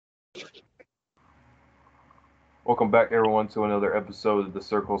Welcome back, everyone, to another episode of the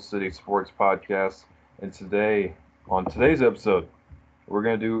Circle City Sports Podcast. And on today's episode, we're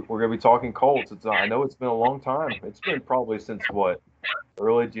gonna be talking Colts. I know it's been a long time. It's been probably since what,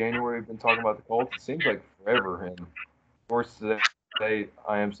 early January. We've been talking about the Colts. It seems like forever. And of course, today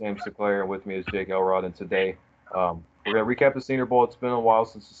I am Sam Sinclair, and with me is Jake Elrod. And today, we're gonna recap the Senior Bowl. It's been a while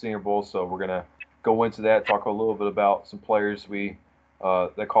since the Senior Bowl, so we're gonna go into that, talk a little bit about some players we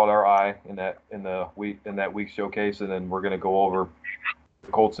that caught our eye in that week showcase, and then we're going to go over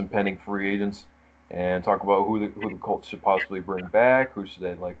the Colts impending free agents and talk about who the Colts should possibly bring back, who should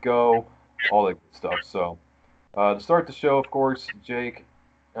they let go, all that good stuff. So to start the show, of course, Jake,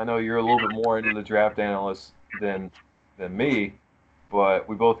 I know you're a little bit more into the draft analyst than me, but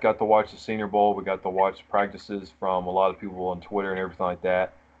we both got to watch the Senior Bowl. We got to watch practices from a lot of people on Twitter and everything like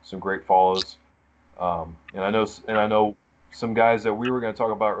that. Some great follows. And I know some guys that we were going to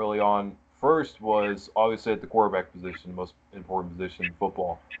talk about early on. First was obviously at the quarterback position, the most important position in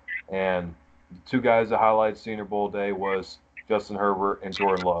football. And the two guys that highlighted Senior Bowl day was Justin Herbert and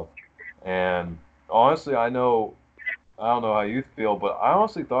Jordan Love. And honestly, I don't know how you feel, but I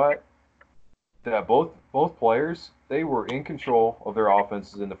honestly thought that both players they were in control of their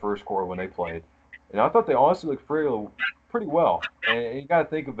offenses in the first quarter when they played, and I thought they honestly looked pretty well. And you got to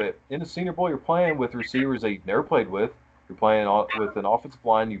think of it in the Senior Bowl, you're playing with receivers that you've never played with. You're playing with an offensive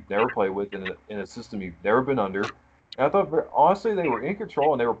line you've never played with in a system you've never been under. And I thought honestly they were in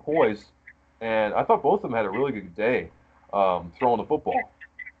control and they were poised, and I thought both of them had a really good day throwing the football.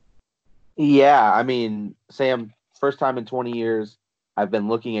 Yeah, I mean, Sam, first time in 20 years, I've been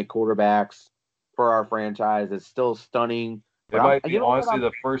looking at quarterbacks for our franchise. It's still stunning, but It might I'm, be you know what, honestly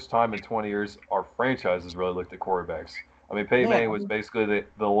the first time in 20 years our franchise has really looked at quarterbacks. I mean, Peyton man, Manning was basically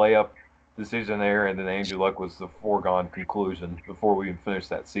the layup decision there, and then Andrew Luck was the foregone conclusion before we even finished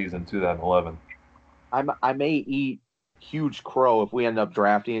that season, 2011. I may eat huge crow if we end up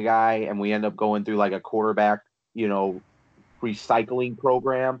drafting a guy and we end up going through like a quarterback, you know, recycling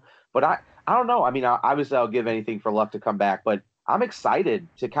program. But I don't know. I mean, obviously, I'll give anything for Luck to come back, but I'm excited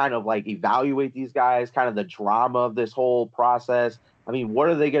to kind of like evaluate these guys, kind of the drama of this whole process. I mean, what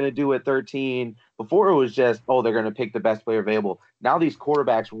are they going to do at 13? Before it was just, oh, they're going to pick the best player available. Now these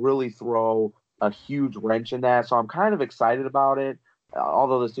quarterbacks really throw a huge wrench in that. So I'm kind of excited about it,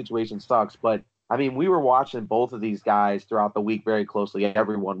 although the situation sucks. But I mean, we were watching both of these guys throughout the week very closely.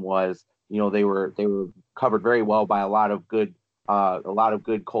 Everyone was, they were covered very well by a lot of good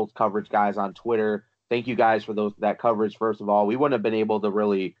Colts coverage guys on Twitter. Thank you guys for that coverage. First of all, we wouldn't have been able to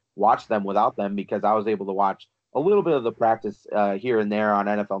really watch them without them because I was able to watch a little bit of the practice here and there on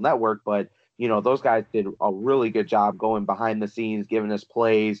NFL Network. But those guys did a really good job going behind the scenes, giving us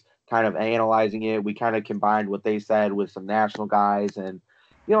plays, kind of analyzing it. We kind of combined what they said with some national guys, and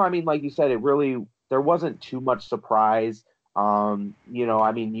I mean, like you said, it really there wasn't too much surprise. I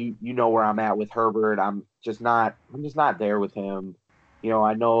mean, you know where I'm at with Herbert. I'm just not there with him.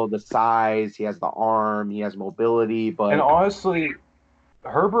 I know the size, he has the arm, he has mobility, And but honestly,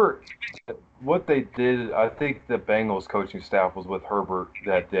 Herbert, what they did, I think the Bengals coaching staff was with Herbert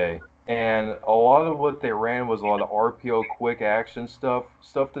that day. And a lot of what they ran was a lot of RPO quick action stuff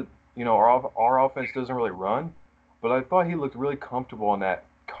that, our offense doesn't really run. But I thought he looked really comfortable in that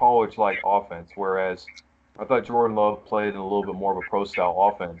college like offense, whereas I thought Jordan Love played in a little bit more of a pro style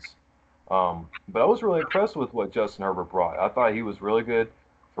offense. But I was really impressed with what Justin Herbert brought. I thought he was really good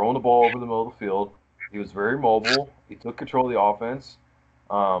throwing the ball over the middle of the field. He was very mobile. He took control of the offense.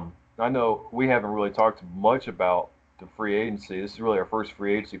 I know we haven't really talked much about the free agency. This is really our first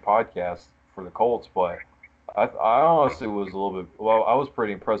free agency podcast for the Colts, but I honestly was a little bit. Well, I was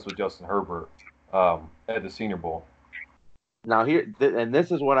pretty impressed with Justin Herbert at the Senior Bowl. now and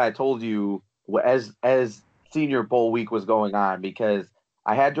this is what I told you as Senior Bowl week was going on because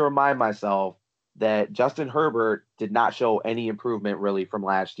I had to remind myself that Justin Herbert did not show any improvement really from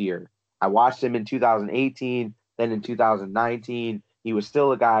last year. I watched him in 2018, then in 2019. He was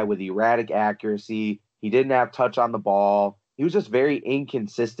still a guy with erratic accuracy. He didn't have touch on the ball. He was just very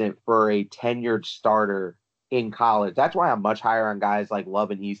inconsistent for a tenured starter in college. That's why I'm much higher on guys like Love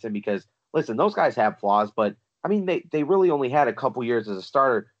and Easton because listen, those guys have flaws, but I mean they really only had a couple years as a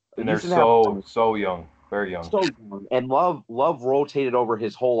starter. And they're Easton had so young, very young. so young. And Love rotated over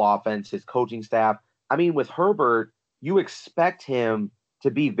his whole offense, his coaching staff. I mean, with Herbert, you expect him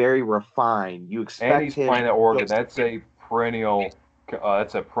to be very refined. You And expect he's him playing at to Oregon. That's a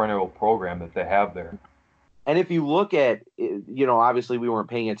perennial program that they have there. and if you look at obviously we weren't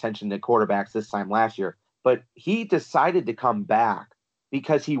paying attention to quarterbacks this time last year, but he decided to come back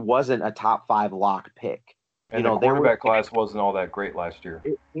because he wasn't a top 5 lock pick. And the they were quarterback class wasn't all that great last year.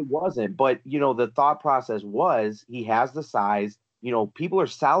 it wasn't, but the thought process was he has the size. People are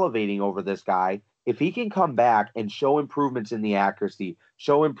salivating over this guy. If he can come back and show improvements in the accuracy,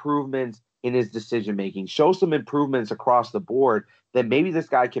 show improvements in his decision making, show some improvements across the board, then maybe this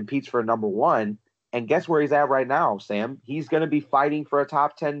guy competes for number one. And guess where he's at right now, Sam? He's going to be fighting for a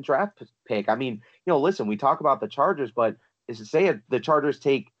top 10 draft pick. I mean, listen, we talk about the Chargers, but is to say the Chargers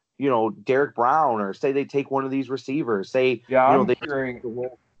take Derek Brown, or say they take one of these receivers, say, Yeah, I'm they hearing.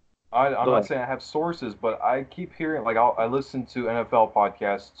 I'm go not ahead. saying I have sources, but I keep hearing like I listen to NFL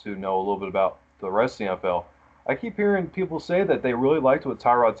podcasts to know a little bit about the rest of the NFL. I keep hearing people say that they really liked what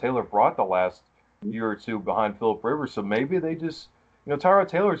Tyrod Taylor brought the last year or two behind Philip Rivers. So maybe they just, Tyrod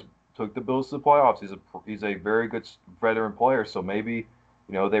Taylor's took the Bills to the playoffs. He's a very good veteran player. So maybe,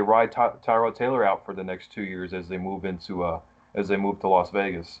 they ride Tyrod Taylor out for the next 2 years as they move to Las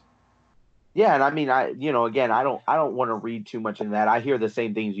Vegas. Yeah, and I mean, again, I don't want to read too much into that. I hear the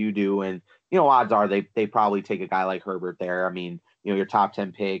same things you do, and odds are they probably take a guy like Herbert there. I mean, your top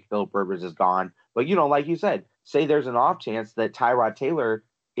 10 pick, Philip Rivers is gone, but like you said, say there's an off chance that Tyrod Taylor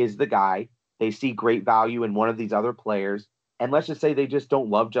is the guy. They see great value in one of these other players, and let's just say they just don't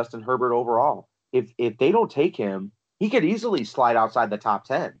love Justin Herbert overall. If they don't take him, he could easily slide outside the top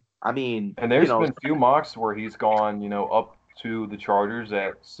 10. I mean, And there's been few mocks where he's gone, up to the Chargers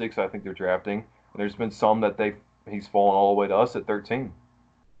at 6, I think they're drafting. And there's been some that he's fallen all the way to us at 13.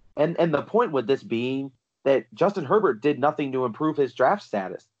 And the point with this being that Justin Herbert did nothing to improve his draft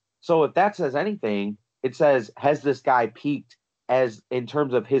status. So if that says anything, it says, has this guy peaked as in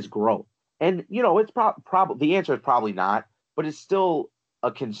terms of his growth? And it's probably the answer is probably not, but it's still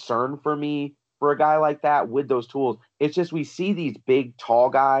a concern for me for a guy like that with those tools. It's just we see these big, tall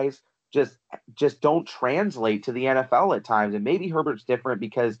guys just don't translate to the NFL at times. And maybe Herbert's different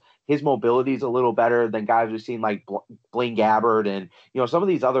because his mobility is a little better than guys we've seen like Blaine Gabbert and some of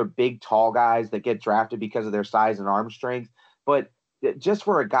these other big tall guys that get drafted because of their size and arm strength. But just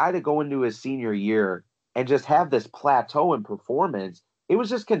for a guy to go into his senior year and just have this plateau in performance, it was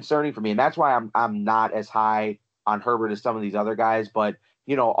just concerning for me. And that's why I'm not as high on Herbert as some of these other guys. But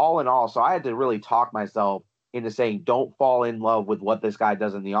all in all, so I had to really talk myself into saying don't fall in love with what this guy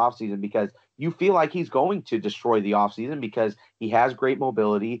does in the offseason, because you feel like he's going to destroy the offseason because he has great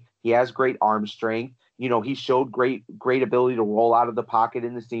mobility, he has great arm strength. He showed great ability to roll out of the pocket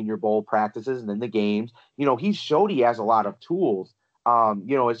in the Senior Bowl practices and in the games. He showed he has a lot of tools.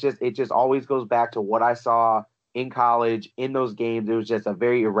 It just always goes back to what I saw in college in those games. It was just a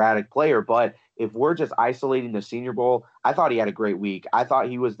very erratic player. But if we're just isolating the Senior Bowl, I thought he had a great week. I thought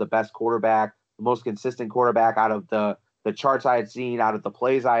he was the best quarterback, the most consistent quarterback out of the charts I had seen, out of the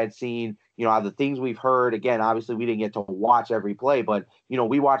plays I had seen, out of the things we've heard. Again, obviously we didn't get to watch every play, but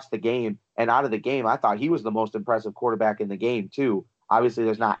we watched the game, and out of the game, I thought he was the most impressive quarterback in the game too. Obviously,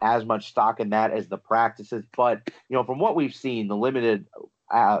 there's not as much stock in that as the practices, but from what we've seen, the limited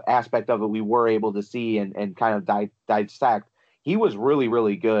aspect of it we were able to see and kind of dissect, he was really,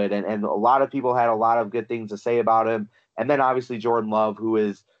 really good. And a lot of people had a lot of good things to say about him. And then obviously Jordan Love, who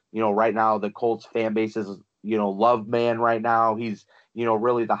is, right now the Colts fan base is, love man right now. He's,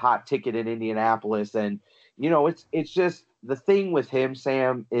 really the hot ticket in Indianapolis. And, it's just the thing with him,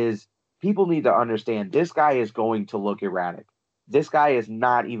 Sam, is people need to understand this guy is going to look erratic. This guy is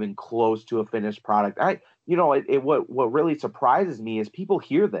not even close to a finished product. What really surprises me is people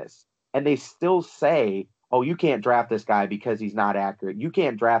hear this and they still say, oh, you can't draft this guy because he's not accurate. You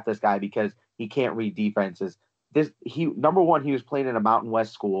can't draft this guy because he can't read defenses. Number one, he was playing in a Mountain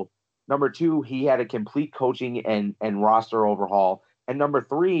West school. Number two, he had a complete coaching and roster overhaul. And number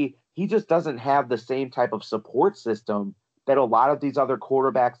three, he just doesn't have the same type of support system that a lot of these other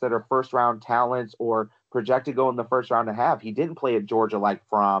quarterbacks that are first round talents or projected to go in the first round to have. He didn't play at Georgia like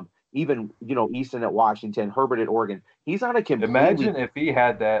Fromm, even Easton at Washington, Herbert at Oregon. He's on a completely. Imagine if he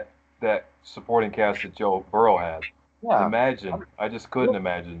had that supporting cast that Joe Burrow had. Yeah. Imagine. I just couldn't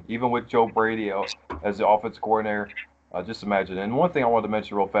imagine. Even with Joe Brady as the offense coordinator, just imagine. And one thing I wanted to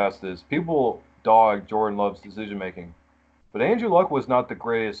mention real fast is people dog Jordan Love's decision making, but Andrew Luck was not the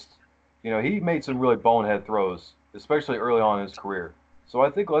greatest. He made some really bonehead throws, especially early on in his career. So I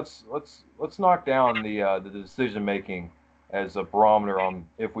think let's knock down the decision making as a barometer on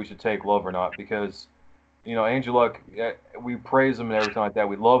if we should take Love or not, because Andrew Luck, we praise him and everything like that.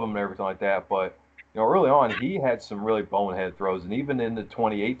 We love him and everything like that. But, early on, he had some really bonehead throws. And even in the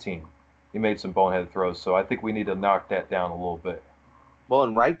 2018, he made some bonehead throws. So I think we need to knock that down a little bit. Well,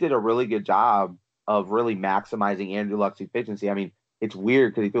 and Reich did a really good job of really maximizing Andrew Luck's efficiency. I mean, it's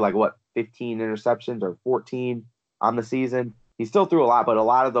weird because he threw 15 interceptions or 14 on the season. He still threw a lot, but a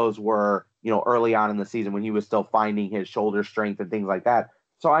lot of those were early on in the season when he was still finding his shoulder strength and things like that.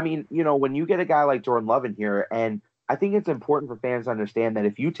 So, I mean, when you get a guy like Jordan Love in here, and I think it's important for fans to understand that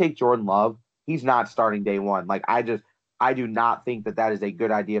if you take Jordan Love, he's not starting day one. Like, I do not think that that is a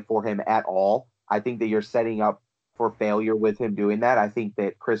good idea for him at all. I think that you're setting up for failure with him doing that. I think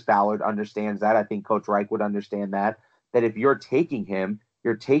that Chris Ballard understands that. I think Coach Reich would understand that if you're taking him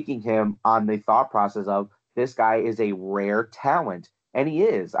on the thought process of this guy is a rare talent. And he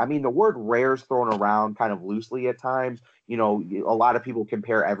is. I mean, the word rare is thrown around kind of loosely at times. A lot of people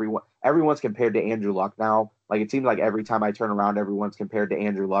compare everyone's compared to Andrew Luck now. Like it seems like every time I turn around, everyone's compared to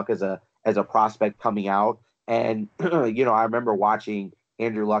Andrew Luck as a prospect coming out. And I remember watching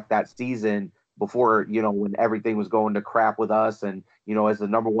Andrew Luck that season before, when everything was going to crap with us and, as the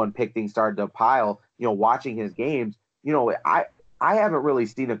number one pick thing started to pile, watching his games, I haven't really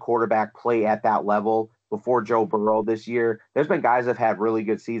seen a quarterback play at that level before Joe Burrow this year. There's been guys that have had really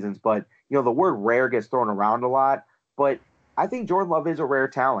good seasons, but the word rare gets thrown around a lot. But I think Jordan Love is a rare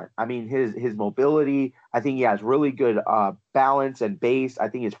talent. I mean, his mobility, I think he has really good balance and base. I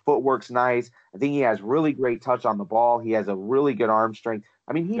think his footwork's nice. I think he has really great touch on the ball. He has a really good arm strength.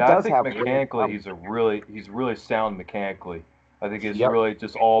 I mean, he Yeah, I does think have mechanically he's really sound mechanically. I think it's yep. really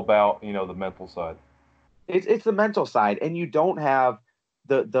just all about the mental side. It's the mental side, and you don't have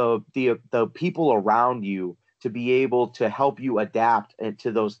the people around you to be able to help you adapt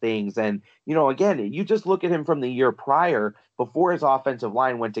to those things. And again, you just look at him from the year prior, before his offensive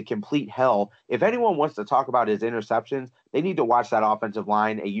line went to complete hell. If anyone wants to talk about his interceptions, they need to watch that offensive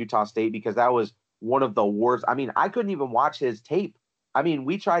line at Utah State, because that was one of the worst. I mean, I couldn't even watch his tape. I mean,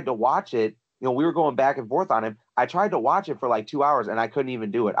 we tried to watch it. We were going back and forth on him. I tried to watch it for like 2 hours and I couldn't even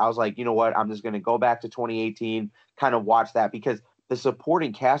do it. I was like, you know what? I'm just going to go back to 2018, kind of watch that, because the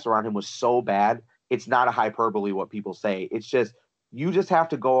supporting cast around him was so bad. It's not a hyperbole what people say. It's just, you just have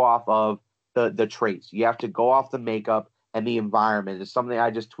to go off of the traits. You have to go off the makeup and the environment. It's something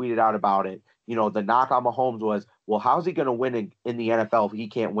I just tweeted out about it. The knock on Mahomes was, well, how's he going to win in the NFL if he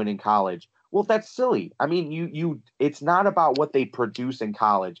can't win in college? Well, that's silly. I mean, it's not about what they produce in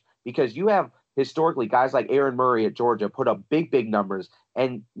college, because you have historically guys like Aaron Murray at Georgia put up big numbers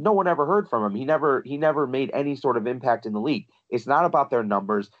and no one ever heard from him. He never made any sort of impact in the league. It's not about their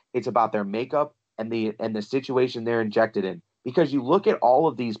numbers, it's about their makeup and the situation they're injected in. Because you look at all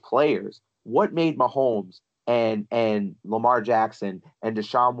of these players, what made Mahomes and Lamar Jackson and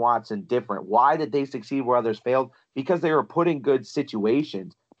Deshaun Watson different? Why did they succeed where others failed? Because they were put in good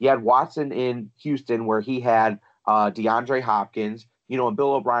situations. You had Watson in Houston where he had DeAndre Hopkins, and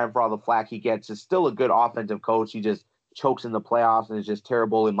Bill O'Brien, for all the flack he gets, is still a good offensive coach. He just chokes in the playoffs and is just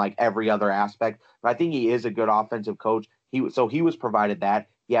terrible in like every other aspect. But I think he is a good offensive coach. He was provided that.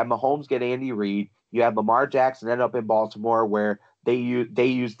 You have Mahomes get Andy Reid. You have Lamar Jackson end up in Baltimore where they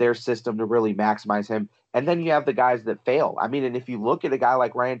use their system to really maximize him. And then you have the guys that fail. I mean, and if you look at a guy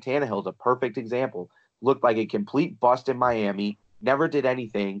like Ryan Tannehill, is a perfect example. Looked like a complete bust in Miami, never did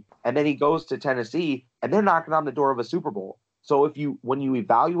anything, and then he goes to Tennessee and they're knocking on the door of a Super Bowl. So when you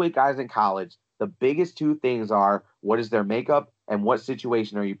evaluate guys in college, the biggest two things are, what is their makeup and what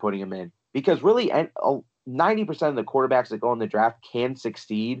situation are you putting them in? Because really, 90% of the quarterbacks that go in the draft can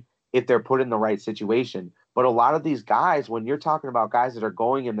succeed if they're put in the right situation. But a lot of these guys, when you're talking about guys that are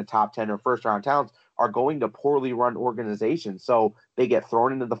going in the top 10 or first round talents, are going to poorly run organizations. So they get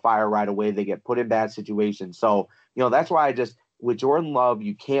thrown into the fire right away. They get put in bad situations. So, that's why with Jordan Love,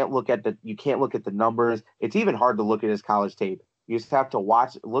 you can't look at the numbers. It's even hard to look at his college tape. You just have to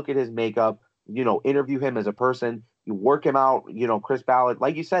look at his makeup, interview him as a person. You work him out. Chris Ballard,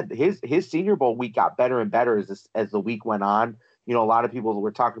 like you said, his Senior Bowl week got better and better as the week went on. A lot of people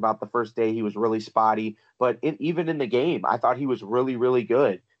were talking about the first day he was really spotty, but even in the game, I thought he was really, really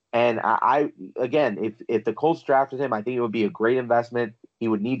good. And I again, if the Colts drafted him, I think it would be a great investment. He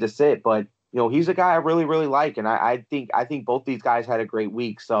would need to sit, but he's a guy I really, really like, and I think both these guys had a great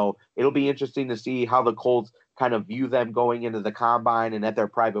week. So it'll be interesting to see how the Colts kind of view them going into the combine and at their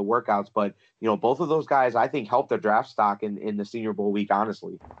private workouts. But both of those guys, I think, helped their draft stock in the Senior Bowl week,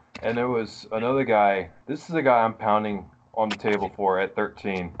 honestly. And there was another guy. This is a guy I'm pounding on the table for at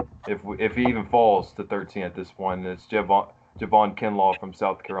 13. If he even falls to 13 at this point, and it's Javon Kinlaw from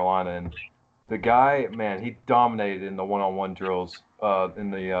South Carolina. And the guy, man, he dominated in the one-on-one drills in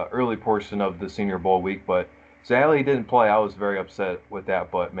the early portion of the Senior Bowl week. But sadly, he didn't play. I was very upset with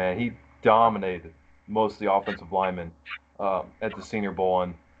that. But, man, he dominated most of the offensive linemen at the Senior Bowl.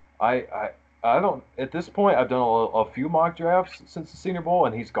 And I don't – at this point, I've done a few mock drafts since the Senior Bowl,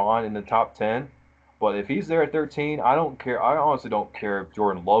 and he's gone in the top 10. But if he's there at 13, I don't care. I honestly don't care if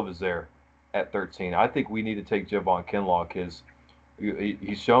Jordan Love is there at 13. I think we need to take Javon Kinlaw because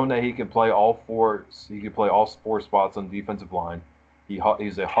He's shown that he can play all four. He can play all four spots on the defensive line.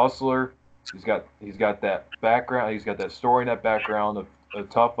 He's a hustler. He's got that background. He's got that story in that background of a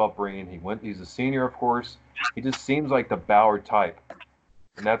tough upbringing. He's a senior, of course. He just seems like the Ballard type,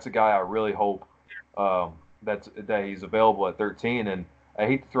 and that's a guy I really hope that he's available at 13. And I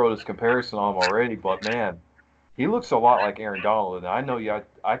hate to throw this comparison on him already, but man, he looks a lot like Aaron Donald. And I know you.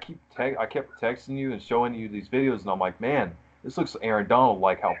 I kept texting you and showing you these videos, and I'm like, man, this looks Aaron Donald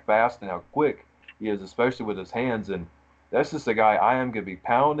like how fast and how quick he is, especially with his hands. And that's just a guy I am going to be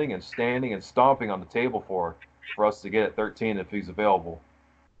pounding and standing and stomping on the table for us to get at 13 if he's available.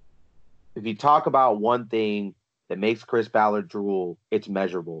 If you talk about one thing that makes Chris Ballard drool, it's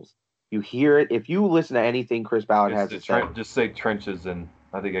measurables. You hear it. If you listen to anything Chris Ballard has to say, just say trenches, and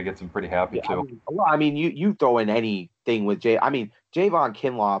I think I get him pretty happy too. I mean, you throw in anything with Jay. I mean, Javon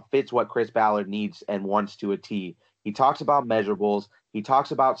Kinlaw fits what Chris Ballard needs and wants to a T. He talks about measurables. He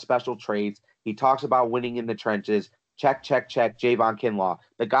talks about special traits. He talks about winning in the trenches. Check, check, check. Javon Kinlaw.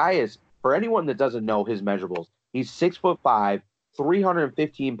 The guy is, for anyone that doesn't know his measurables, he's 6'5",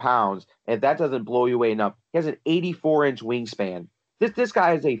 315 pounds. And if that doesn't blow you away enough, he has an 84-inch wingspan. This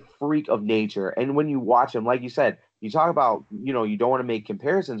guy is a freak of nature. And when you watch him, like you said, you talk about, you don't want to make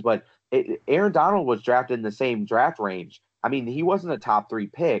comparisons, but Aaron Donald was drafted in the same draft range. I mean, he wasn't a top 3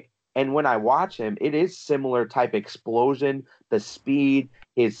 pick. And when I watch him, it is similar type explosion, the speed,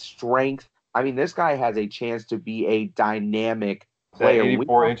 his strength. I mean, this guy has a chance to be a dynamic player. That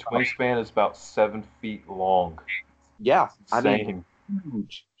 84-inch wingspan is about 7 feet long. Yeah, I mean,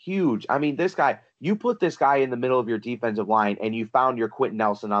 huge. I mean, this guy, you put this guy in the middle of your defensive line, and you found your Quentin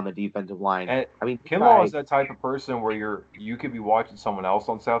Nelson on the defensive line. And I mean, Kinlaw is that type of person where you could be watching someone else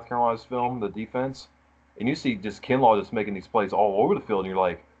on South Carolina's film, the defense, and you see just Kinlaw just making these plays all over the field, and you're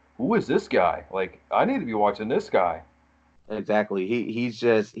like, who is this guy? Like, I need to be watching this guy. Exactly. He's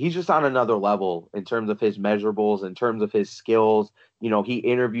just on another level in terms of his measurables, in terms of his skills. He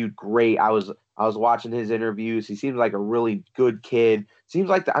interviewed great. I was watching his interviews. He seems like a really good kid. Seems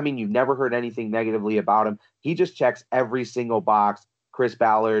like you've never heard anything negatively about him. He just checks every single box Chris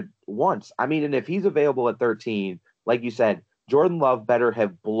Ballard wants. I mean, and if he's available at 13, like you said, Jordan Love better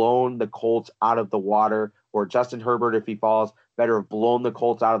have blown the Colts out of the water, or Justin Herbert, if he falls, better have blown the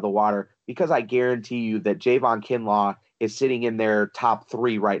Colts out of the water, because I guarantee you that Javon Kinlaw is sitting in their top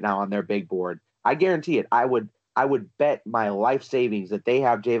 3 right now on their big board. I guarantee it. I would bet my life savings that they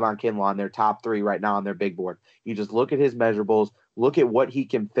have Javon Kinlaw on their top 3 right now on their big board. You just look at his measurables, look at what he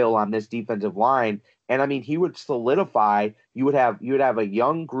can fill on this defensive line, and I mean, he would solidify. You would have a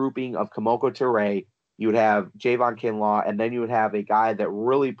young grouping of Kamoko Toure, you would have Javon Kinlaw, and then you would have a guy that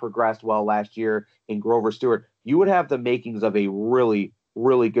really progressed well last year in Grover Stewart. You would have the makings of a really,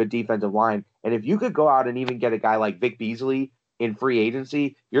 really good defensive line. And if you could go out and even get a guy like Vic Beasley in free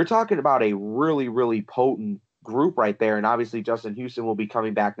agency, you're talking about a really, really potent group right there. And obviously Justin Houston will be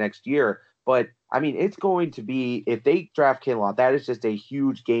coming back next year. But I mean, it's going to be, if they draft Kinlaw, that is just a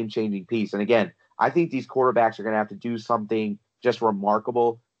huge game-changing piece. And again, I think these quarterbacks are going to have to do something just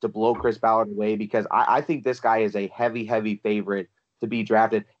remarkable to blow Chris Ballard away, because I think this guy is a heavy, heavy favorite to be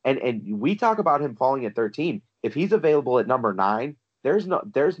drafted. And we talk about him falling at 13. If he's available at number 9, there's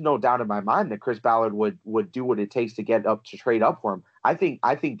no doubt in my mind that Chris Ballard would do what it takes to get up, to trade up for him. I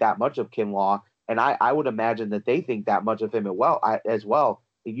think that much of Kinlaw, and I would imagine that they think that much of him as well.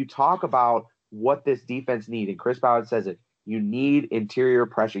 If you talk about what this defense needs, and Chris Ballard says it, you need interior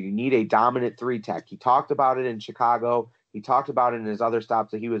pressure. You need a dominant 3 tech. He talked about it in Chicago. He talked about it in his other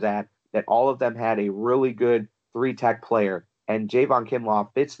stops that he was at, that all of them had a really good 3 tech player. And Javon Kinlaw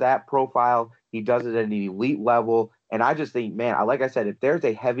fits that profile. He does it at an elite level. And I just think, man, like I said, if there's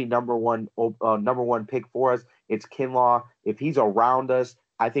a heavy number one pick for us, it's Kinlaw. If he's around us,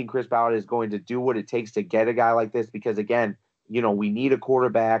 I think Chris Ballard is going to do what it takes to get a guy like this, because, again, we need a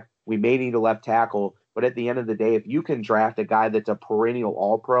quarterback. We may need a left tackle. But at the end of the day, if you can draft a guy that's a perennial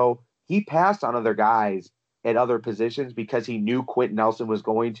All-Pro, he passed on other guys at other positions because he knew Quentin Nelson was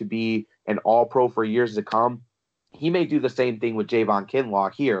going to be an All-Pro for years to come. He may do the same thing with Javon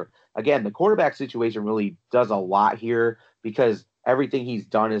Kinlaw here. Again, the quarterback situation really does a lot here, because everything he's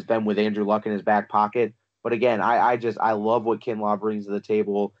done has been with Andrew Luck in his back pocket. But again, I love what Kinlaw brings to the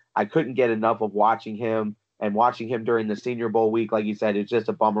table. I couldn't get enough of watching him during the Senior Bowl week. Like you said, it's just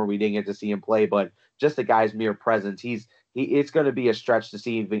a bummer we didn't get to see him play, but just the guy's mere presence, it's going to be a stretch to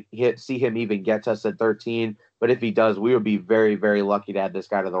see him even get to us at 13. But if he does, we would be very, very lucky to add this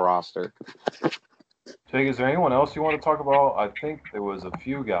guy to the roster. Jake, is there anyone else you want to talk about? I think there was a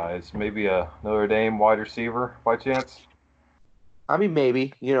few guys. Maybe a Notre Dame wide receiver by chance? I mean,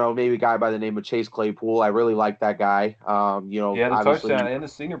 maybe maybe a guy by the name of Chase Claypool. I really like that guy. He had a touchdown Obviously, in the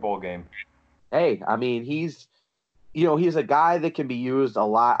Senior Bowl game. hey, I mean, he's a guy that can be used a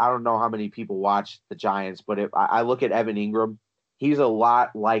lot. I don't know how many people watch the Giants, but if I look at Evan Ingram, he's a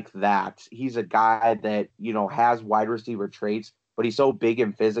lot like that. He's a guy that, has wide receiver traits, but he's so big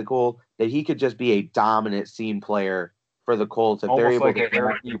and physical that he could just be a dominant seam player for the Colts if they're Almost able like to. an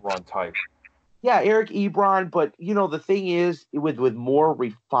Eric Ebron type. Yeah, Eric Ebron, but the thing is with more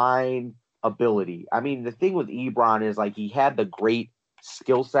refined ability. I mean, the thing with Ebron is like he had the great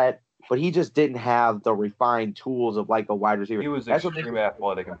skill set, but he just didn't have the refined tools of like a wide receiver. He was That's what makes extremely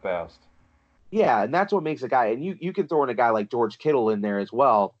athletic and fast. Yeah, and that's what makes a guy. And you can throw in a guy like George Kittle in there as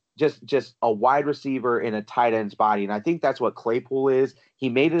well. Just a wide receiver in a tight end's body, and I think that's what Claypool is. He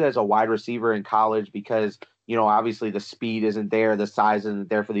made it as a wide receiver in college because obviously the speed isn't there, the size isn't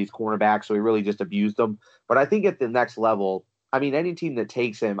there for these cornerbacks, so he really just abused them. But I think at the next level, I mean, any team that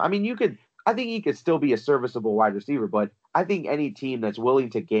takes him, I mean, I think he could still be a serviceable wide receiver, but I think any team that's willing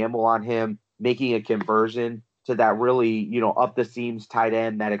to gamble on him making a conversion to that really, up the seams tight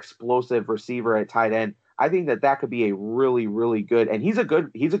end, that explosive receiver at tight end. I think that could be a really, really good, and he's a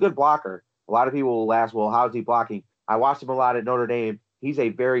good blocker. A lot of people will ask, well, how's he blocking? I watched him a lot at Notre Dame. He's a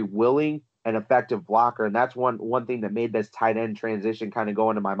very willing and effective blocker, and that's one thing that made this tight end transition kind of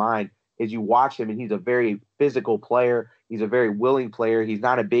go into my mind is you watch him and he's a very physical player. He's a very willing player. He's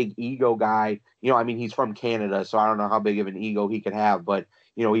not a big ego guy. I mean, he's from Canada, so I don't know how big of an ego he could have, but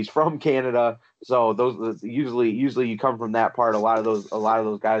he's from Canada. So those usually you come from that part. A lot of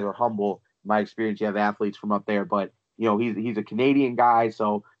those guys are humble. In my experience, you have athletes from up there, but he's a Canadian guy,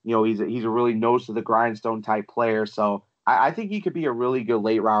 so he's a really nose to the grindstone type player. So I think he could be a really good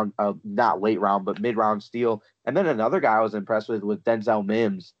late round, not late round, but mid round steal. And then another guy I was impressed with was Denzel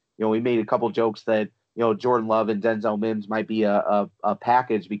Mims. We made a couple jokes that Jordan Love and Denzel Mims might be a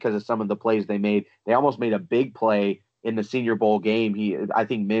package because of some of the plays they made. They almost made a big play in the Senior Bowl game. I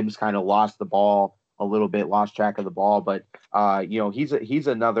think Mims kind of lost the ball a little bit, lost track of the ball, but he's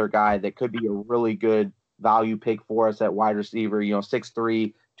another guy that could be a really good value pick for us at wide receiver.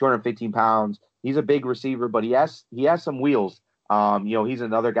 6'3", 215 pounds. He's a big receiver, but he has some wheels. He's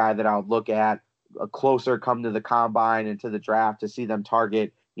another guy that I would look at closer come to the combine and to the draft to see them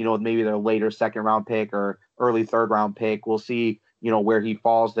target. Maybe their later second round pick or early third round pick. We'll see where he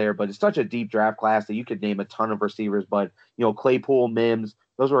falls there. But it's such a deep draft class that you could name a ton of receivers. But, Claypool, Mims,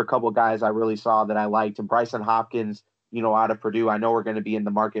 those were a couple of guys I really saw that I liked. And Bryson Hopkins, out of Purdue, I know we're going to be in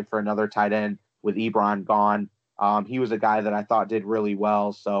the market for another tight end with Ebron gone. He was a guy that I thought did really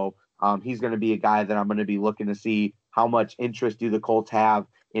well. So he's going to be a guy that I'm going to be looking to see how much interest do the Colts have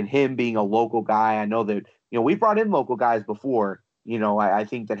in him being a local guy. I know that, we brought in local guys before. I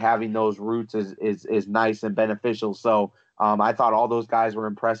think that having those roots is nice and beneficial. So I thought all those guys were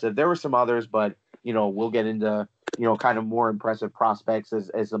impressive. There were some others, but we'll get into kind of more impressive prospects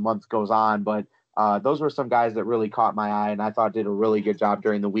as the month goes on. But those were some guys that really caught my eye, and I thought did a really good job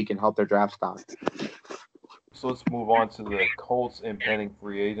during the week and helped their draft stock. So let's move on to the Colts impending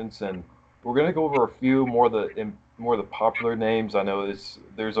free agents, and we're going to go over a few more of the popular names. I know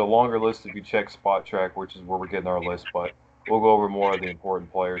there's a longer list if you check Spot Track, which is where we're getting our list, but we'll go over more of the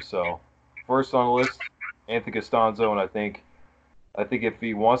important players. So first on the list, Anthony Castonzo, and I think if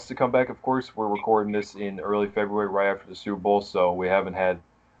he wants to come back, of course, we're recording this in early February, right after the Super Bowl, so we haven't had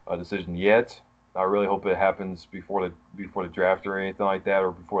a decision yet. I really hope it happens before the draft or anything like that,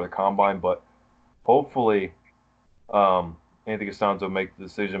 or before the combine. But hopefully, Anthony Castonzo make the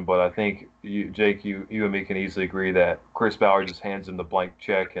decision. But I think Jake, you and me can easily agree that Chris Ballard just hands him the blank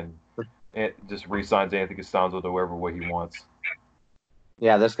check and just re-signs Anthony Castonzo to wherever way he wants.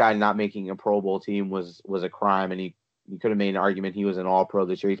 Yeah, this guy not making a Pro Bowl team was a crime, and he could have made an argument he was an All-Pro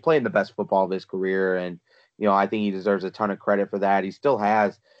this year. He's playing the best football of his career, and I think he deserves a ton of credit for that. He still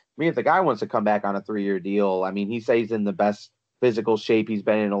has. I mean, if the guy wants to come back on a 3-year deal, I mean, he says he's in the best physical shape he's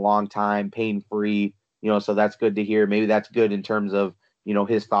been in a long time, pain-free. So that's good to hear. Maybe that's good in terms of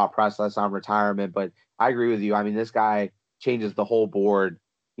his thought process on retirement. But I agree with you. I mean, this guy changes the whole board.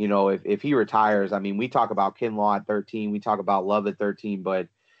 If he retires, I mean, we talk about Kinlaw at 13, we talk about Love at 13, but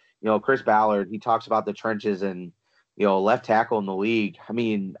Chris Ballard, he talks about the trenches and left tackle in the league. I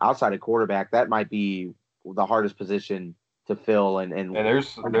mean, outside of quarterback, that might be the hardest position to fill. And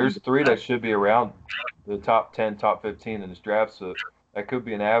there's three that should be around the top 10, top 15 in this draft, so that could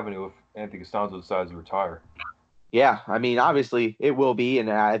be an avenue if Anthony Castonzo decides to retire. Yeah, I mean, obviously it will be,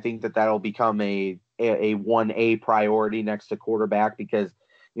 and I think that'll become a 1A priority next to quarterback because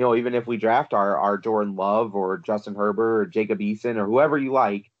even if we draft our Jordan Love or Justin Herbert or Jacob Eason or whoever you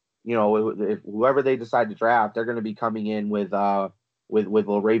like, if whoever they decide to draft, they're going to be coming in with with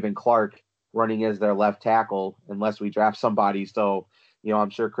LaRaven Clark running as their left tackle unless we draft somebody. So, I'm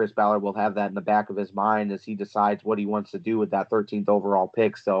sure Chris Ballard will have that in the back of his mind as he decides what he wants to do with that 13th overall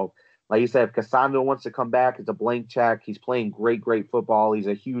pick. So, like you said, if Casando wants to come back, it's a blank check. He's playing great, great football. He's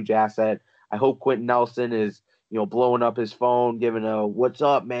a huge asset. I hope Quentin Nelson is, blowing up his phone, giving a "what's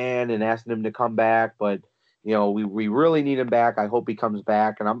up, man," and asking him to come back. But we really need him back. I hope he comes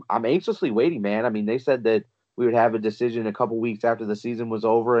back, and I'm anxiously waiting, man. I mean, they said that we would have a decision a couple weeks after the season was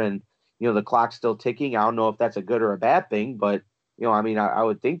over, and the clock's still ticking. I don't know if that's a good or a bad thing, but I mean, I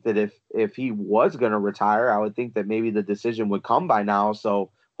would think that if he was going to retire, I would think that maybe the decision would come by now.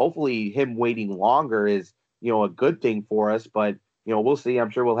 So hopefully, him waiting longer is a good thing for us. But we'll see. I'm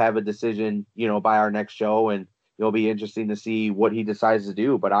sure we'll have a decision by our next show, and it'll be interesting to see what he decides to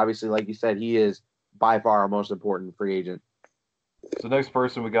do. But obviously, like you said, he is by far our most important free agent. So next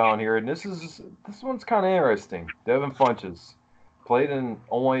person we got on here, and this one's kind of interesting. Devin Funchess didn't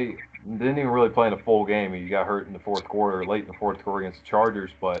even really play in a full game. He got hurt in the fourth quarter, late in the fourth quarter against the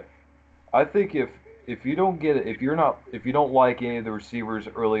Chargers. But I think if you don't get it, if you don't like any of the receivers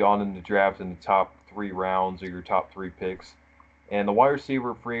early on in the draft in the top 3 rounds or your top 3 picks, and the wide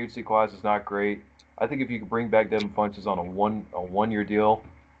receiver free agency class is not great, I think if you could bring back Devin Funchess on a 1 year deal,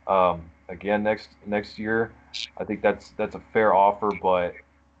 again next year, I think that's a fair offer. But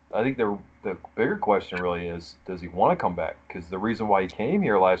I think the bigger question really is, does he want to come back? Because the reason why he came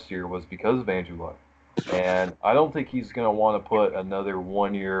here last year was because of Andrew Luck, and I don't think he's going to want to put another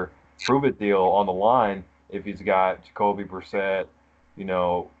 1 year prove it deal on the line if he's got Jacoby Brissett,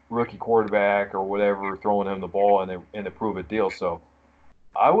 rookie quarterback or whatever, throwing him the ball in a prove it deal. So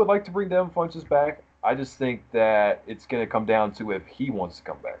I would like to bring Devin Funchess back. I just think that it's going to come down to if he wants to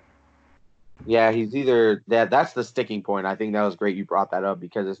come back. Yeah, he's either that's the sticking point. I think that was great you brought that up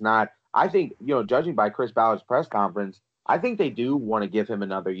because it's not. I think, judging by Chris Ballard's press conference, I think they do want to give him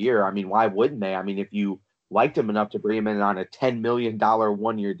another year. I mean, why wouldn't they? I mean, if you liked him enough to bring him in on a $10 million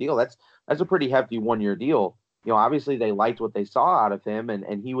 1 year deal, that's a pretty hefty 1 year deal. Obviously they liked what they saw out of him,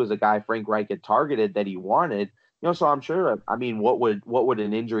 and he was a guy Frank Reich had targeted that he wanted. So I'm sure. I mean, what would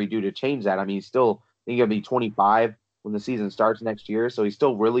an injury do to change that? I mean, he's still, I think he'll be 25 when the season starts next year, so he's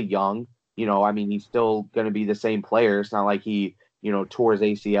still really young. I mean, he's still going to be the same player. It's not like he, tore his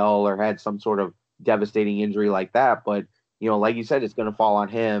ACL or had some sort of devastating injury like that. But, like you said, it's going to fall on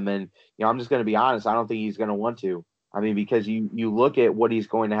him. And, I'm just going to be honest. I don't think he's going to want to. I mean, because you look at what he's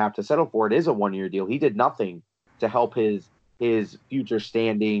going to have to settle for. It is a 1 year deal. He did nothing to help his future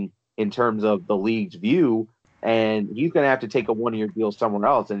standing in terms of the league's view. And he's going to have to take a 1 year deal somewhere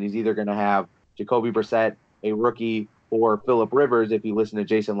else. And he's either going to have Jacoby Brissett, a rookie, or Phillip Rivers, if you listen to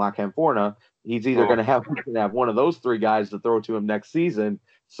Jason La Canfora, he's either going to have one of those three guys to throw to him next season.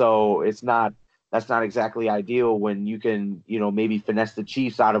 So that's not exactly ideal when you can, maybe finesse the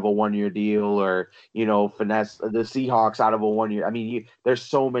Chiefs out of a 1 year deal or, finesse the Seahawks out of a 1 year. I mean, there's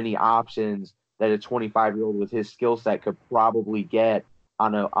so many options that a 25-year-old with his skill set could probably get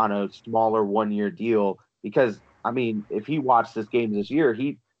on a smaller 1 year deal. Because, I mean, if he watched this game this year,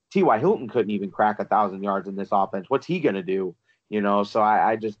 T.Y. Hilton couldn't even crack 1,000 yards in this offense. What's he going to do? So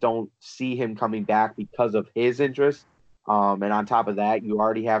I just don't see him coming back because of his interest. And on top of that, you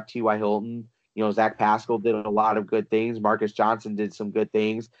already have T.Y. Hilton. Zach Pascal did a lot of good things. Marcus Johnson did some good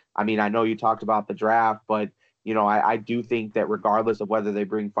things. I mean, I know you talked about the draft, but, I do think that regardless of whether they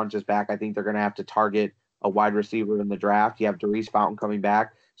bring Funchess back, I think they're going to have to target a wide receiver in the draft. You have Darius Fountain coming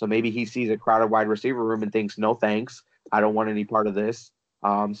back. So maybe he sees a crowded wide receiver room and thinks, no, thanks. I don't want any part of this.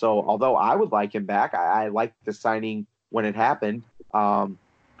 So although I would like him back, I liked the signing when it happened.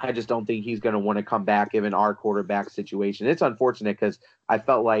 I just don't think he's going to want to come back given our quarterback situation. It's unfortunate because I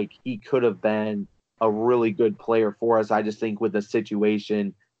felt like he could have been a really good player for us. I just think with the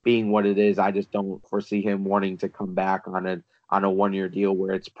situation being what it is, I just don't foresee him wanting to come back on a 1 year deal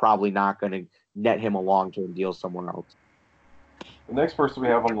where it's probably not going to net him a long-term deal somewhere else. The next person we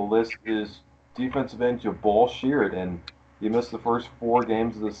have on the list is defensive end Jabaal Sheard, and he missed the first 4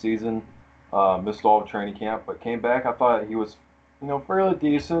 games of the season, missed all of training camp, but came back. I thought he was, fairly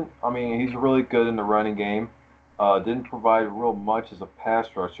decent. I mean, he's really good in the running game. Didn't provide real much as a pass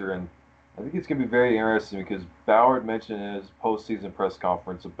rusher, and I think it's going to be very interesting because Ballard mentioned in his postseason press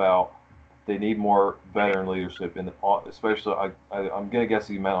conference about they need more veteran leadership, and especially I'm going to guess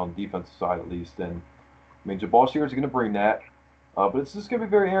he meant on the defensive side at least. And I mean, Jabaal Sheard is going to bring that. But it's just going to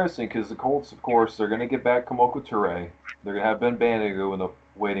be very interesting because the Colts, of course, they're going to get back Kamoko Toure. They're going to have Ben Bandigo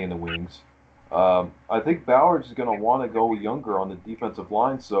waiting in the wings. I think Ballard's going to want to go younger on the defensive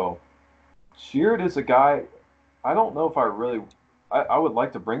line. So Sheard is a guy. I don't know if I would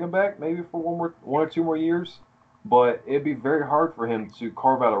like to bring him back maybe for one or two more years. but it'd be very hard for him to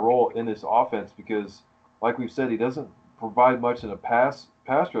carve out a role in this offense because, like we've said, he doesn't provide much in a pass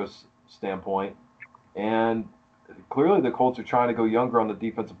rush standpoint, and clearly the Colts are trying to go younger on the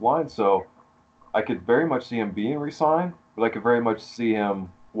defensive line. So I could very much see him being re-signed, but I could very much see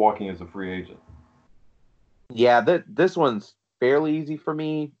him walking as a free agent. Yeah, this one's fairly easy for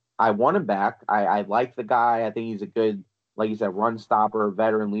me. I want him back. I like the guy. I think he's a good, like you said, run stopper,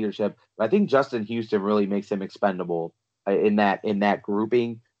 veteran leadership. But I think Justin Houston really makes him expendable in that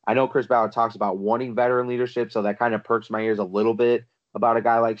grouping. I know Chris Ballard talks about wanting veteran leadership, so that kind of perks my ears a little bit about a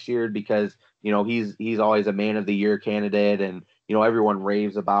guy like Sheard because he's always a man of the year candidate, and everyone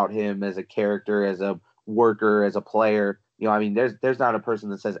raves about him as a character, as a worker, as a player. I mean, there's not a person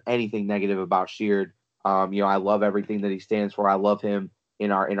that says anything negative about Sheard. I love everything that he stands for. I love him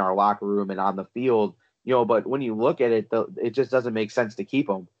in our locker room and on the field. But when you look at it, it just doesn't make sense to keep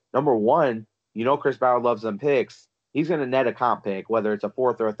him. Number one, Chris Ballard loves them picks. He's going to net a comp pick, whether it's a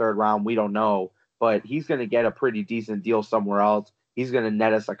fourth or a third round, we don't know. But he's going to get a pretty decent deal somewhere else. He's going to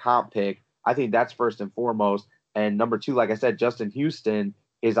net us a comp pick. I think that's first and foremost. And number two, like I said, Justin Houston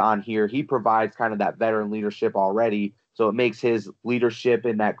is on here. He provides kind of that veteran leadership already. So it makes his leadership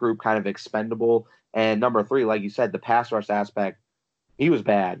in that group kind of expendable. And number three, like you said, the pass rush aspect, he was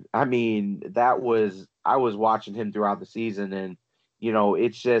bad. I mean, I was watching him throughout the season, and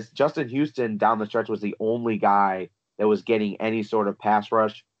it's just Justin Houston down the stretch was the only guy that was getting any sort of pass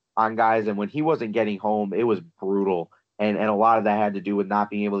rush on guys, and when he wasn't getting home, it was brutal. And a lot of that had to do with not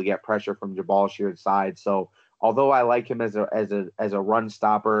being able to get pressure from Jabal Sheard's side. So although I like him as a run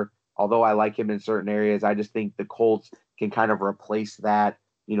stopper, although I like him in certain areas, I just think the Colts can kind of replace that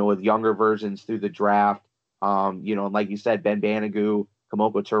with younger versions through the draft. And like you said, Ben Banigou,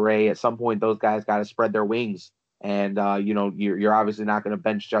 Kamoko Toure, at some point those guys got to spread their wings. And you're obviously not going to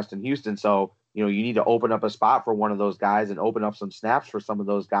bench Justin Houston, so you need to open up a spot for one of those guys and open up some snaps for some of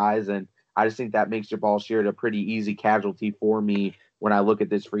those guys. And I just think that makes Jabal Sheard a pretty easy casualty for me when I look at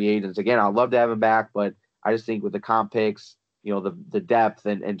this free agents. Again, I'd love to have him back, but I just think with the comp picks, the depth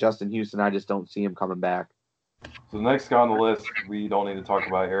and Justin Houston, I just don't see him coming back. So the next guy on the list, we don't need to talk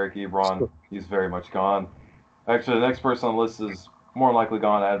about Eric Ebron. He's very much gone. Actually, the next person on the list is more likely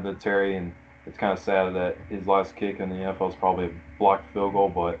gone, Adam Terry, and it's kind of sad that his last kick in the NFL is probably a blocked field goal.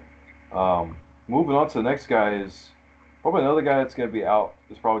 But moving on to the next guy is probably another guy that's going to be out.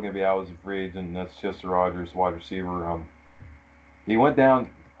 Is probably going to be out as a free agent, and that's Chester Rogers, wide receiver. He went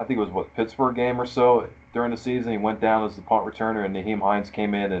down, I think it was what Pittsburgh game or so during the season. He went down as the punt returner, and Naheem Hines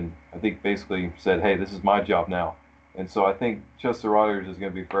came in and I think basically said, "Hey, this is my job now." And so I think Chester Rogers is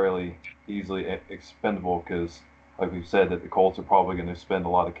going to be fairly easily expendable because, like we've said, that the Colts are probably going to spend a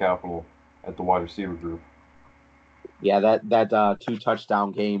lot of capital at the wide receiver group. Yeah, that two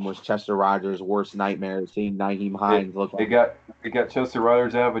touchdown game was Chester Rogers' worst nightmare. Seeing Naheem It Hines look it like got it got Chester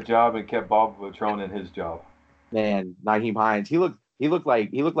Rogers out of a job and kept Bob Patrone in his job. man, Naheem Hines. He looked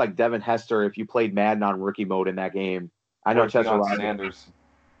like Devin Hester if you played Madden on rookie mode in that game. I know Or Chester Deion Rogers Sanders.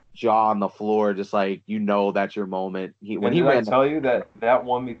 jaw on the floor, just like that's your moment. He when And he did I ran tell you that that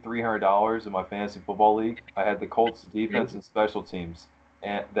won me $300 in my fantasy football league? I had the Colts defense and special teams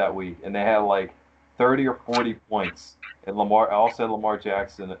that week, and they had like 30 or 40 points. And I also had Lamar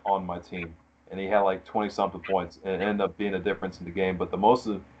Jackson on my team, and he had like 20 something points, and it ended up being a difference in the game. But the most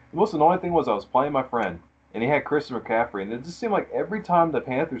annoying thing was I was playing my friend, and he had Christian McCaffrey, and it just seemed like every time the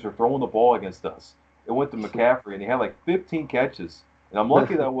Panthers were throwing the ball against us, it went to McCaffrey, and he had like 15 catches. And I'm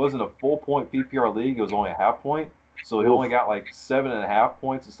lucky that wasn't a full point PPR league. It was only a half point. So he only oof. got like 7.5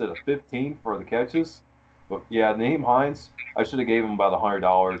 points instead of 15 for the catches. But yeah, Naheem Hines, I should have gave him about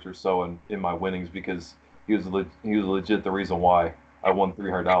 $100 or so in my winnings because he was legit the reason why I won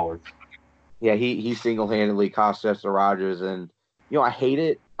 $300. Yeah, he single handedly cost Chester Rogers, and I hate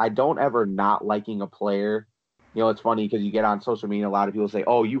it. I don't ever not liking a player. It's funny because you get on social media, a lot of people say,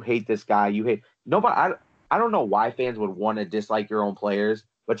 "Oh, you hate this guy. You hate." No, but I don't know why fans would want to dislike your own players.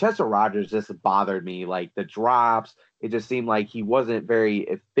 But Chester Rogers just bothered me. Like the drops, it just seemed like he wasn't very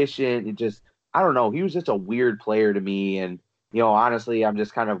efficient. I don't know. He was just a weird player to me, and honestly, I'm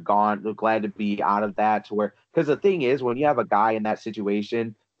just kind of glad to be out of that to where because the thing is, when you have a guy in that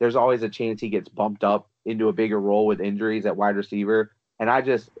situation there's always a chance he gets bumped up into a bigger role with injuries at wide receiver. And I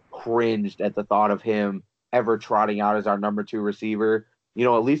just cringed at the thought of him ever trotting out as our number two receiver.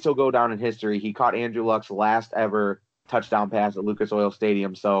 At least he'll go down in history. He caught Andrew Luck's last ever touchdown pass at Lucas Oil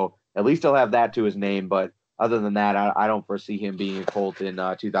Stadium. So at least he'll have that to his name. But other than that, I don't foresee him being a Colt in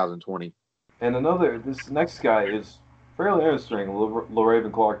 2020. And this next guy is fairly interesting.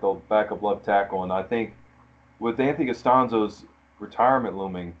 Raven Clark, the backup left tackle. And I think with Anthony Costanzo's retirement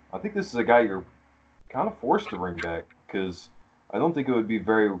looming, I think this is a guy you're kind of forced to bring back because I don't think it would be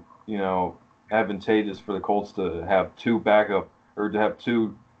very, advantageous for the Colts to have two backup or to have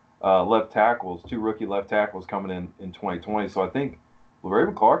two left tackles, two rookie left tackles coming in 2020. So I think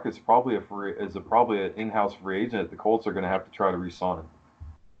Raven Clark is probably probably an in-house free agent. The Colts are going to have to try to re-sign him.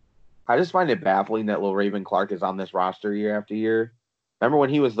 I just find it baffling that Raven Clark is on this roster year after year. Remember when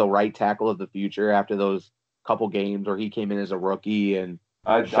he was the right tackle of the future after those couple games where he came in as a rookie and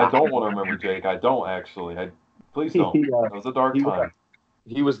I don't want to remember, Jake. I don't actually. Please don't. he, It was a dark he, time.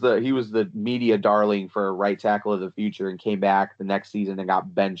 he was the media darling for right tackle of the future and came back the next season and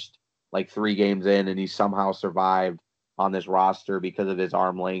got benched like 3 games in, and he somehow survived on this roster because of his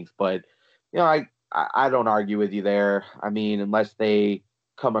arm length. But I don't argue with you there. I mean, unless they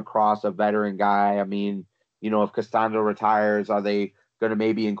come across a veteran guy. I mean, if Costanzo retires, are they going to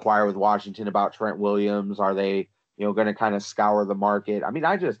maybe inquire with Washington about Trent Williams? Are they, going to kind of scour the market? I mean,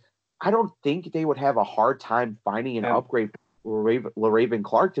 I don't think they would have a hard time finding an upgrade for Raven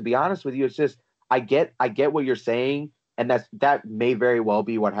Clark. To be honest with you, it's just I get what you're saying, and that may very well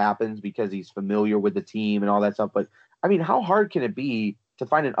be what happens because he's familiar with the team and all that stuff. But I mean, how hard can it be to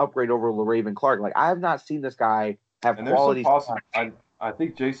find an upgrade over Raven Clark? Like, I have not seen this guy have and quality. I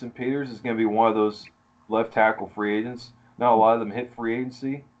think Jason Peters is going to be one of those left tackle free agents. Not a lot of them hit free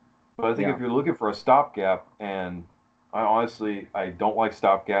agency, but I think if you're looking for a stopgap, and I don't like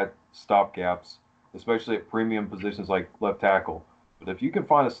stopgaps, especially at premium positions like left tackle. But if you can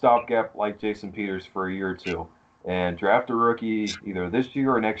find a stopgap like Jason Peters for a year or two and draft a rookie either this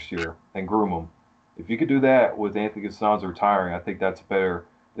year or next year and groom him, if you could do that with Anthony Costanzo retiring, I think that's better.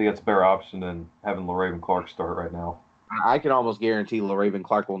 I think that's a better option than having Raven Clark start right now. I can almost guarantee Raven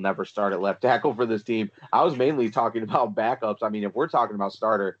Clark will never start at left tackle for this team. I was mainly talking about backups. I mean, if we're talking about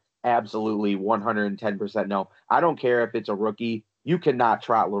starter, absolutely 110% no. I don't care if it's a rookie. You cannot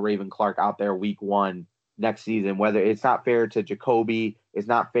trot Raven Clark out there week 1 next season. Whether it's not fair to Jacoby, it's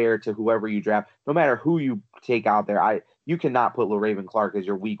not fair to whoever you draft. No matter who you take out there, you cannot put Raven Clark as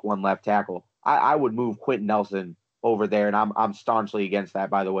your week 1 left tackle. I would move Quentin Nelson over there, and I'm staunchly against that,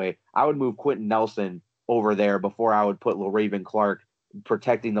 by the way. I would move Quentin Nelson over there before I would put Raven Clark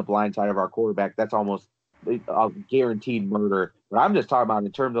protecting the blind side of our quarterback. That's almost a guaranteed murder. But I'm just talking about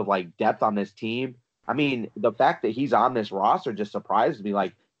in terms of like depth on this team. I mean, the fact that he's on this roster just surprises me.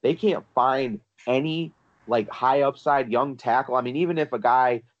 Like, they can't find any like high upside young tackle. I mean, even if a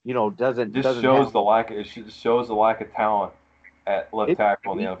guy doesn't shows the lack of talent at left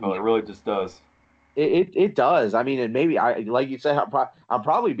tackle in the NFL. It really just does. It does. I mean, and maybe like you said, I'm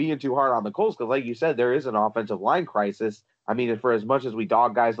probably being too hard on the Colts because, like you said, there is an offensive line crisis. I mean, for as much as we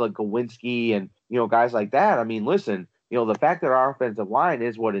dog guys like Gawinski and guys like that, I mean, listen, the fact that our offensive line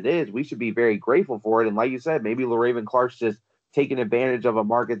is what it is, we should be very grateful for it. And like you said, maybe Raven Clark's just taking advantage of a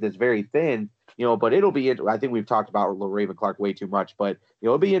market that's very thin. But it'll be. I think we've talked about Raven Clark way too much, but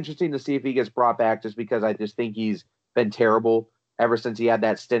it'll be interesting to see if he gets brought back. Just because I just think he's been terrible ever since he had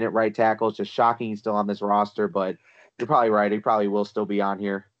that stint at right tackle. It's just shocking he's still on this roster, but you're probably right. He probably will still be on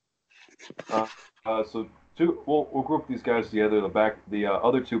here. We'll group these guys together. The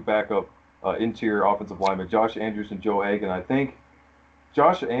other two backup interior offensive linemen, Josh Andrews and Joe Hagan. I think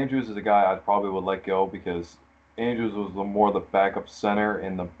Josh Andrews is a guy I probably would let go because Andrews was more the backup center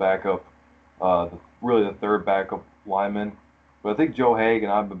and the backup, really the third backup lineman. But I think Joe Hagan,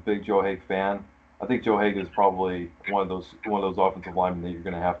 I'm a big Joe Hagan fan. I think Joe Hagan is probably one of those offensive linemen that you're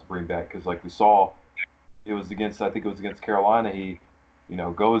going to have to bring back because, like we saw, I think it was against Carolina. He,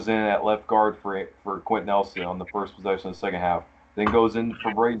 goes in at left guard for Quentin Nelson on the first possession of the second half. Then goes in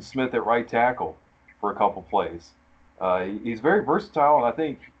for Braden Smith at right tackle for a couple plays. He's very versatile, and I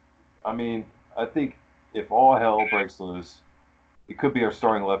think if all hell breaks loose, it could be our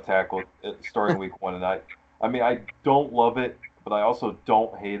starting left tackle starting week 1. And I don't love it, but I also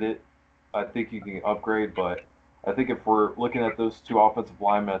don't hate it. I think you can upgrade, but I think if we're looking at those two offensive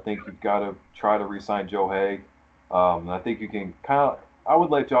linemen, I think you've got to try to re-sign Joe Haig. And I think you can I would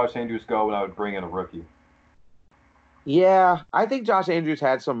let Josh Andrews go, and I would bring in a rookie. Yeah, I think Josh Andrews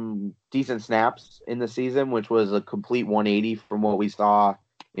had some decent snaps in the season, which was a complete 180 from what we saw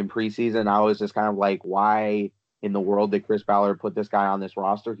in preseason. I was just kind of like, why in the world did Chris Ballard put this guy on this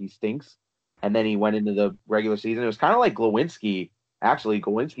roster? He stinks. And then he went into the regular season. It was kind of like Glowinski. Actually,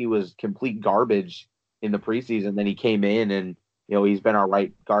 Gawinski was complete garbage in the preseason. Then he came in and, he's been our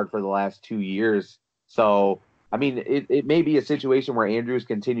right guard for the last 2 years. So, I mean, it may be a situation where Andrews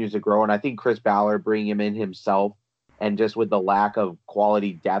continues to grow. And I think Chris Ballard bringing him in himself and just with the lack of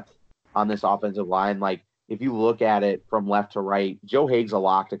quality depth on this offensive line, like if you look at it from left to right, Joe Haig's a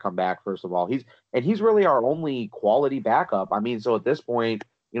lock to come back, first of all. He's really our only quality backup. I mean, so at this point,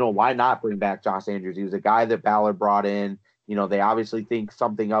 why not bring back Josh Andrews? He was a guy that Ballard brought in. They obviously think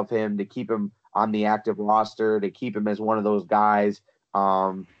something of him to keep him on the active roster, to keep him as one of those guys.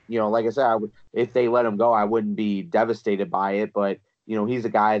 Like I said, if they let him go, I wouldn't be devastated by it. But he's a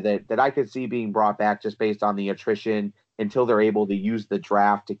guy that I could see being brought back just based on the attrition until they're able to use the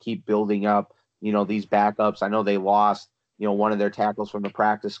draft to keep building up, these backups. I know they lost, one of their tackles from the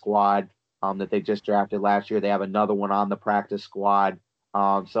practice squad that they just drafted last year. They have another one on the practice squad.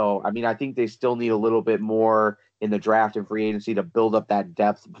 I think they still need a little bit more in the draft and free agency to build up that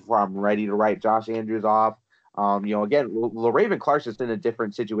depth before I'm ready to write Josh Andrews off. Again, Raven Clark's just in a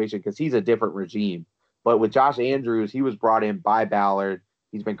different situation because he's a different regime. But with Josh Andrews, he was brought in by Ballard.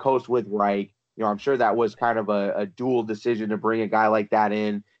 He's been coached with Reich. I'm sure that was kind of a dual decision to bring a guy like that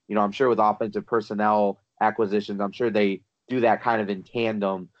in. I'm sure with offensive personnel acquisitions, I'm sure they do that kind of in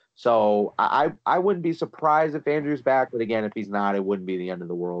tandem. So I wouldn't be surprised if Andrews back, but again, if he's not, it wouldn't be the end of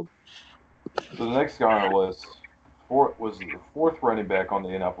the world. So the next guy on our list was the fourth running back on the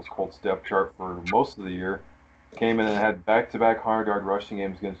Indianapolis Colts depth chart for most of the year. Came in and had back-to-back 100-yard rushing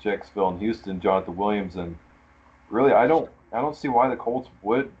games against Jacksonville and Houston, Jonathan Williams, and really I don't see why the Colts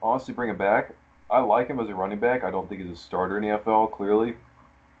would honestly bring him back. I like him as a running back. I don't think he's a starter in the NFL, clearly.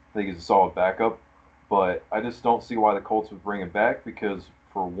 I think he's a solid backup, but I just don't see why the Colts would bring him back because,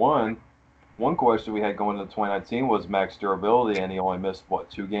 for one question we had going into 2019 was max durability, and he only missed,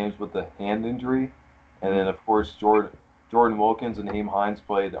 2 games with the hand injury. And then, of course, Jordan Wilkins and Naeem Hines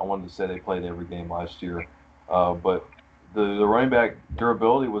played. I wanted to say they played every game last year. But the running back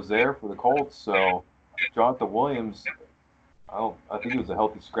durability was there for the Colts. So Jonathan Williams, I think he was a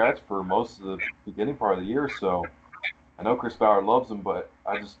healthy scratch for most of the beginning part of the year. So I know Chris Ballard loves him, but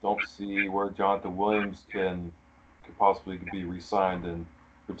I just don't see where Jonathan Williams could possibly be re-signed and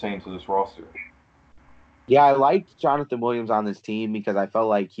retained to this roster. Yeah, I liked Jonathan Williams on this team because I felt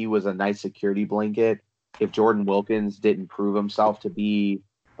like he was a nice security blanket if Jordan Wilkins didn't prove himself to be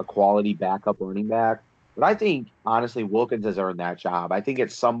a quality backup running back. But I think, honestly, Wilkins has earned that job. I think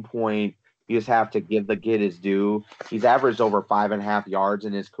at some point you just have to give the kid his due. He's averaged over 5.5 yards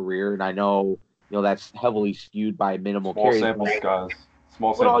in his career, and I know that's heavily skewed by minimal Small carries. sample size.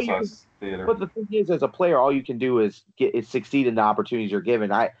 Small sample size theater. But the thing is, as a player, all you can do is succeed in the opportunities you're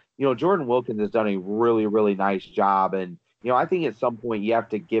given. Jordan Wilkins has done a really, really nice job, and I think at some point you have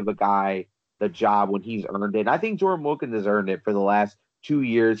to give a guy the job when he's earned it. And I think Jordan Wilkins has earned it for the last 2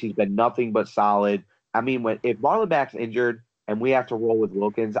 years. He's been nothing but solid. I mean, if Marlon Mack's injured and we have to roll with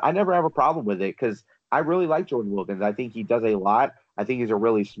Wilkins, I never have a problem with it because I really like Jordan Wilkins. I think he does a lot. I think he's a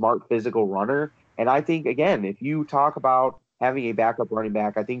really smart physical runner. And I think, again, if you talk about having a backup running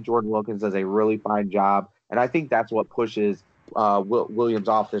back, I think Jordan Wilkins does a really fine job. And I think that's what pushes Williams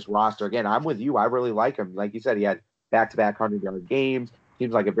off this roster. Again, I'm with you. I really like him. Like you said, he had back-to-back 100-yard games.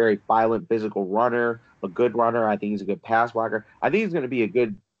 Seems like a very violent physical runner, a good runner. I think he's a good pass blocker. I think he's going to be a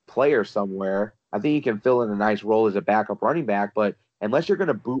good player somewhere. I think he can fill in a nice role as a backup running back. But unless you're going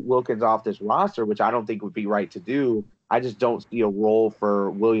to boot Wilkins off this roster, which I don't think would be right to do, I just don't see a role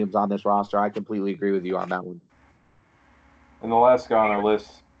for Williams on this roster. I completely agree with you on that one. And the last guy on our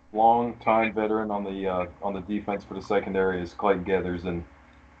list, long-time veteran on the defense for the secondary, is Clayton Geathers. And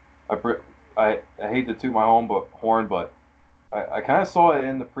I hate to toot my own horn, but I kind of saw it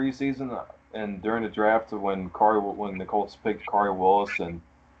in the preseason and during the draft when the Colts picked Khari Willis, and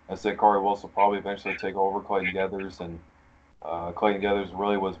I said Khari Willis will probably eventually take over Clayton Geathers, and Clayton Geathers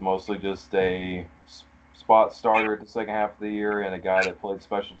really was mostly just a spot starter at the second half of the year and a guy that played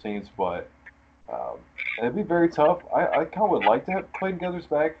special teams, but it'd be very tough. I kind of would like to have Clayton Geathers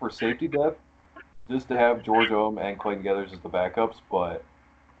back for safety depth, just to have George Odom and Clayton Geathers as the backups, but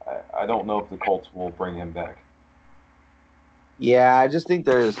I don't know if the Colts will bring him back. Yeah, I just think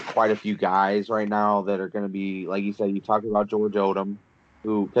there's quite a few guys right now that are going to be, like you said, you talked about George Odom,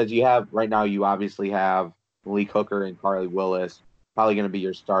 because you have, right now you obviously have Malik Hooker and Khari Willis, probably going to be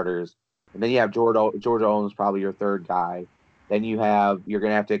your starters. And then you have George Odom's probably your third guy. Then you're going to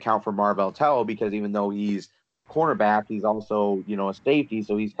have to account for Marvell Tell because even though he's cornerback, he's also, a safety,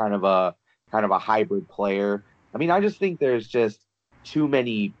 so he's kind of a hybrid player. I mean, I just think there's just too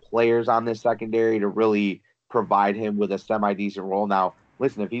many players on this secondary to really provide him with a semi-decent role. Now,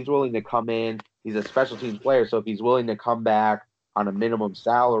 listen, if he's willing to come in, he's a special teams player, so if he's willing to come back on a minimum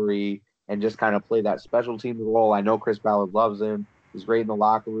salary and just kind of play that special teams role, I know Chris Ballard loves him. He's great in the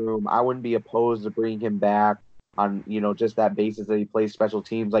locker room. I wouldn't be opposed to bringing him back on, just that basis that he plays special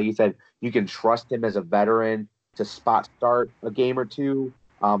teams. Like you said, you can trust him as a veteran to spot start a game or two.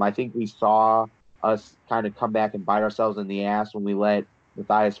 I think we saw us kind of come back and bite ourselves in the ass when we let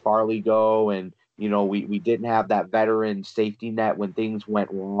Matthias Farley go, and We didn't have that veteran safety net when things went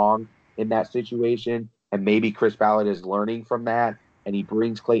wrong in that situation. And maybe Chris Ballard is learning from that. And he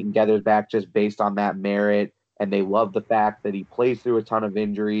brings Clayton Geathers back just based on that merit. And they love the fact that he plays through a ton of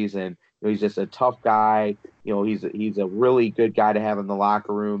injuries and he's just a tough guy. He's a really good guy to have in the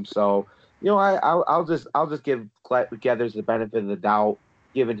locker room. So, I'll just give Geathers the benefit of the doubt,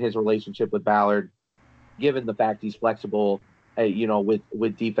 given his relationship with Ballard, given the fact he's flexible,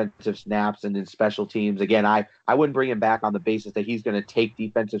 with defensive snaps and in special teams. Again, I wouldn't bring him back on the basis that he's going to take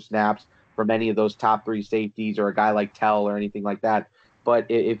defensive snaps from any of those top three safeties or a guy like Tell or anything like that. But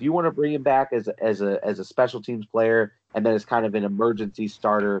if you want to bring him back as a special teams player and then as kind of an emergency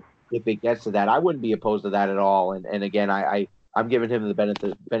starter, if it gets to that, I wouldn't be opposed to that at all. And again, I'm giving him the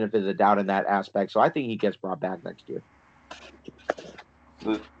benefit of the doubt in that aspect. So I think he gets brought back next year.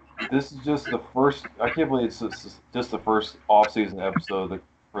 This is just the first. I can't believe it's just the first off-season episode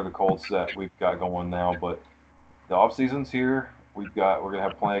for the Colts that we've got going now. But the off-season's here. We're gonna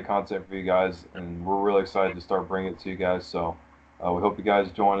have plenty of content for you guys, and we're really excited to start bringing it to you guys. So we hope you guys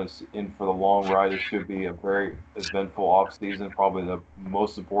join us in for the long ride. It should be a very eventful off-season, probably the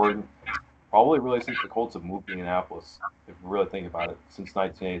most important, probably really since the Colts have moved to Indianapolis, if you really think about it, since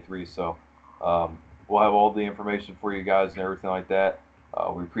 1983. So we'll have all the information for you guys and everything like that.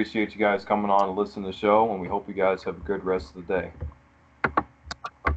 We appreciate you guys coming on and listening to the show, and we hope you guys have a good rest of the day.